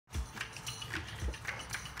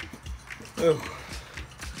Oh.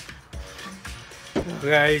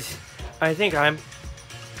 Guys, I think I'm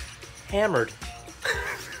hammered.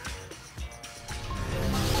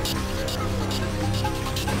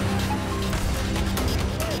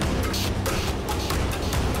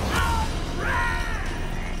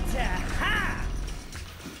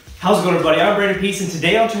 How's it going, everybody? I'm Brandon Peace, and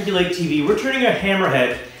today on Turkey Lake TV, we're turning a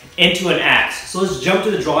hammerhead into an axe. So let's jump to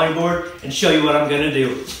the drawing board and show you what I'm gonna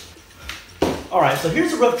do. Alright, so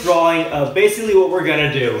here's a rough drawing of basically what we're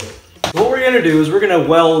gonna do. What we're gonna do is we're gonna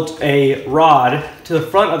weld a rod to the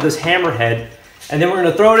front of this hammerhead, and then we're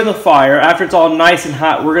gonna throw it in the fire. After it's all nice and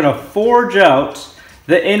hot, we're gonna forge out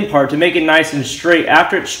the end part to make it nice and straight.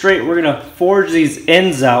 After it's straight, we're gonna forge these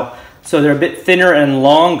ends out so they're a bit thinner and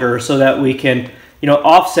longer so that we can,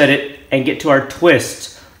 offset it and get to our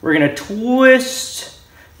twist. We're gonna twist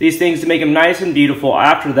these things to make them nice and beautiful.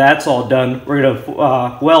 After that's all done, we're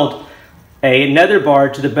gonna weld a nether bar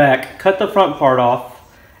to the back, cut the front part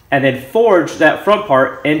off, and then forge that front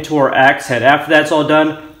part into our axe head. After that's all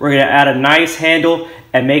done, we're gonna add a nice handle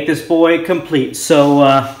and make this boy complete.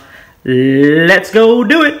 So let's go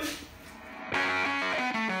do it.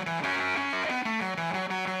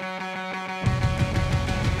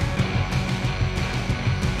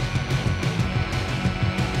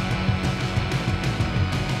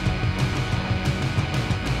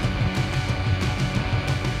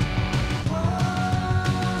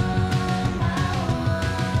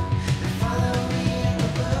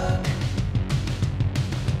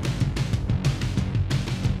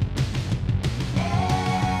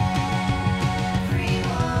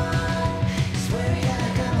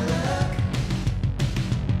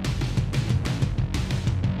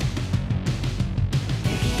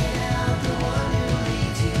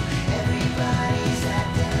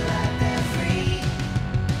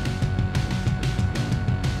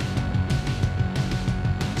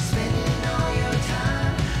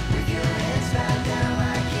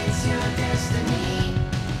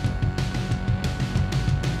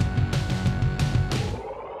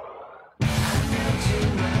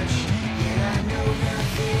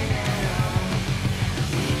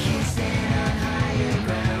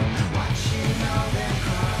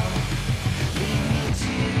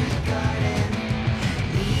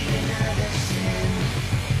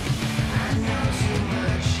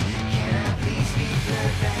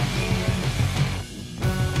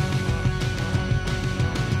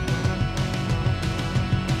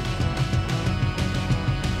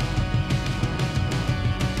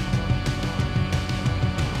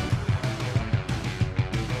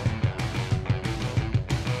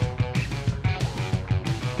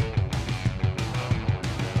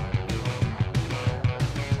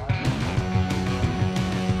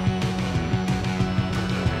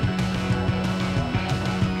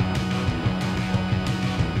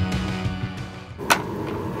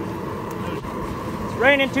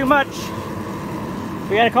 Raining too much.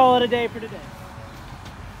 We gotta call it a day for today.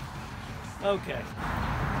 Okay.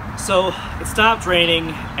 So it stopped raining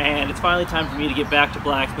and it's finally time for me to get back to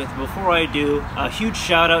blacksmithing. Before I do, a huge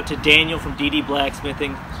shout out to Daniel from D.D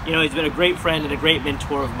Blacksmithing. He's been a great friend and a great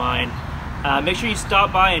mentor of mine. Make sure you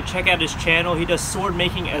stop by and check out his channel. He does sword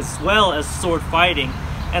making as well as sword fighting.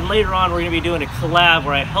 And later on, we're gonna be doing a collab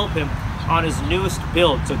where I help him on his newest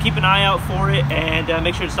build. So keep an eye out for it and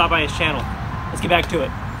make sure to stop by his channel. Let's get back to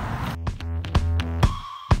it.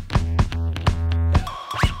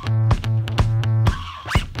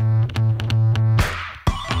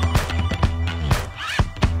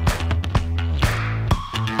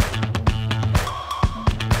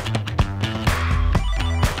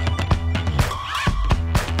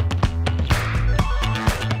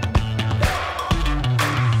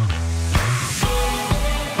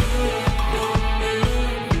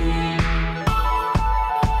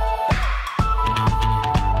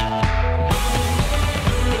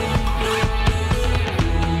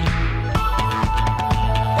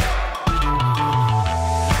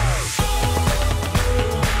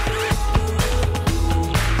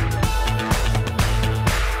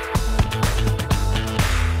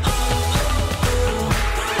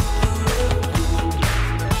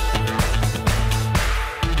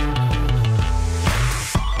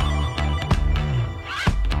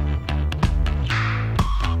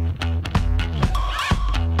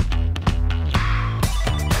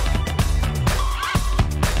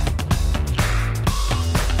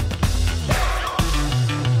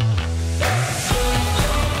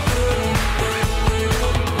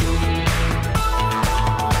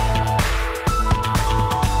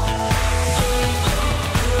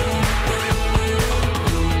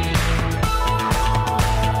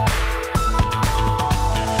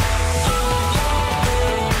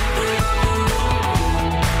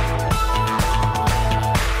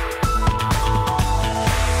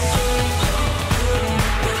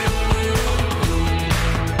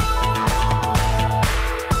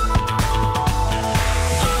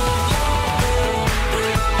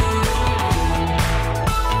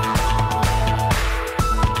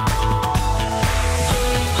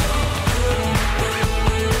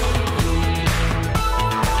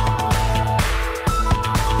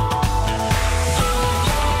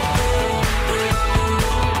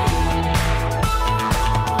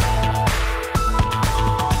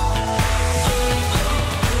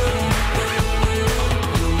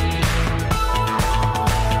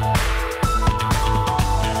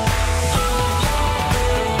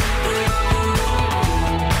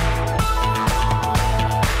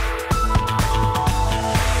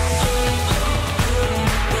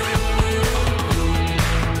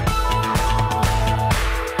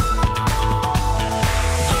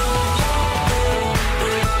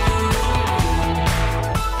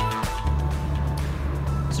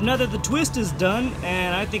 now that the twist is done,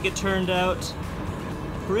 and I think it turned out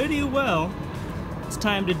pretty well, it's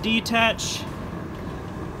time to detach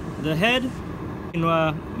the head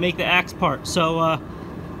and make the axe part. So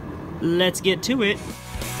let's get to it.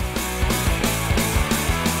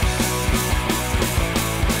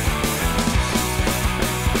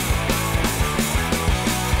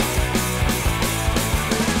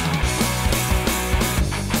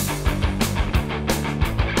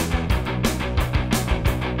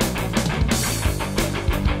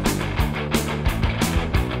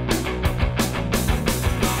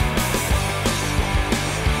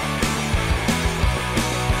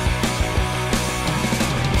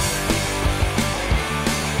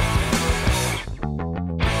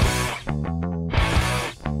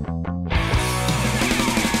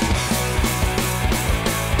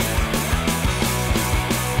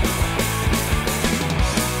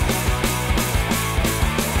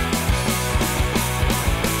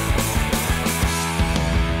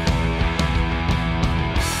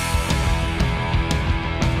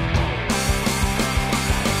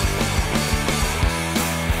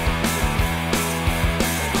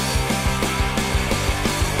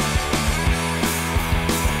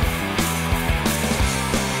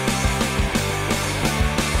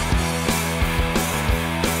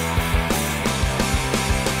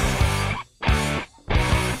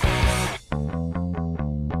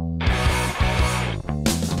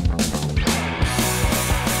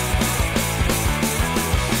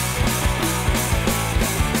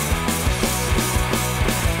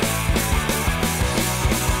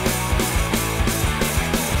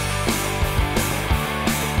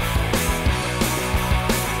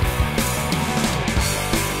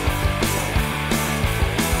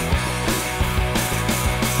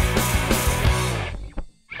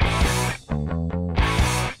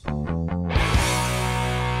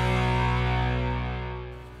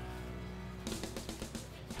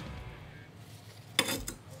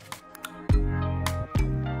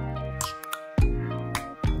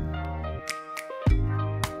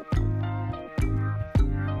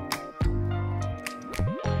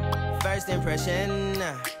 First impression,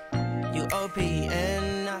 you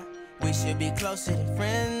OPN. We should be closer than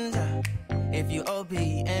friends. If you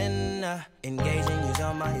OPN, engaging you's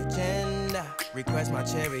on my agenda. Request my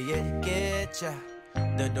chariot to get ya.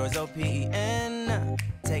 The door's OPN.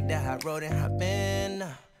 Take that hot road and hop in.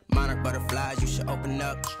 Monarch butterflies, you should open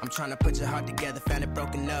up. I'm trying to put your heart together, found it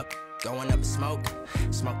broken up. Going up in smoke,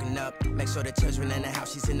 smoking up. Make sure the children in the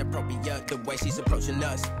house, she's inappropriate. The way she's approaching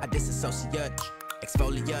us, I disassociate.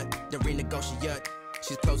 Exfoliate, the renegotiate.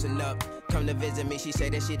 She's closing up. Come to visit me, she say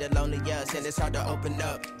that she the loneliest, and it's hard to open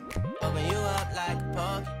up. Open you up like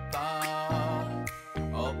a Pokeball.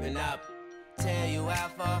 Open up, tear you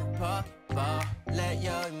out for a Pokeball. Let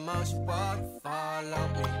your emotion waterfall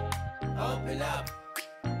on me. Open up.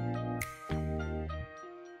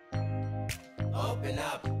 Open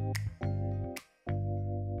up.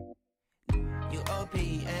 You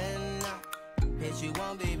OPN, bitch, you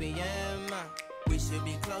won't BBM. We should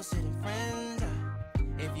be closer than friends.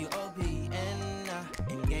 If you OPN,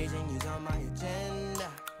 engaging you's on my agenda.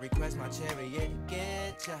 Request my chariot to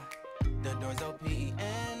get ya. The door's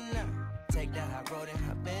OPN. Take that hot road and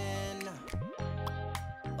hop in.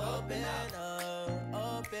 Open up,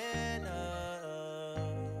 open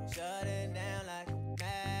up. Shut it down like a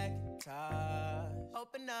Macintosh.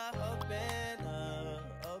 Open up, open,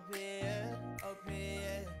 open.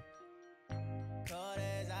 Cold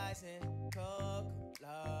as ice and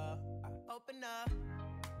Coca-Cola. Open up.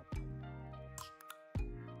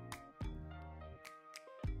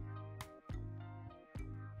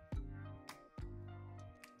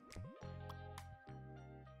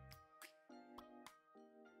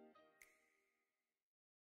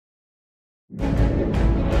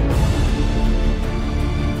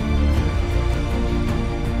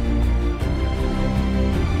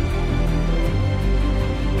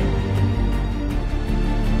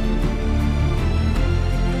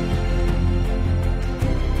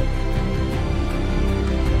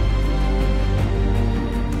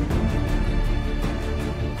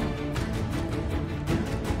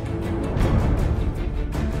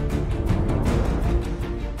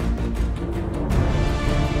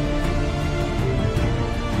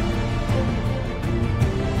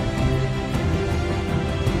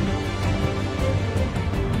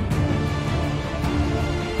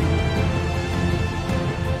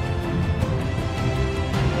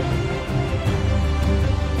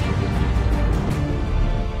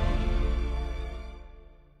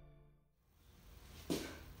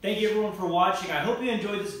 Thank you everyone for watching. I hope you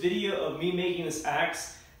enjoyed this video of me making this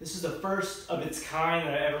axe. This is the first of its kind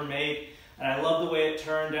that I ever made. and I love the way it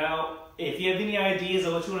turned out. If you have any ideas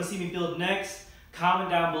on what you want to see me build next, comment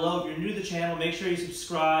down below. If you're new to the channel, make sure you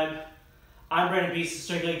subscribe. I'm Brandon Peace,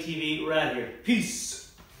 Circulating TV. We're out of here. Peace.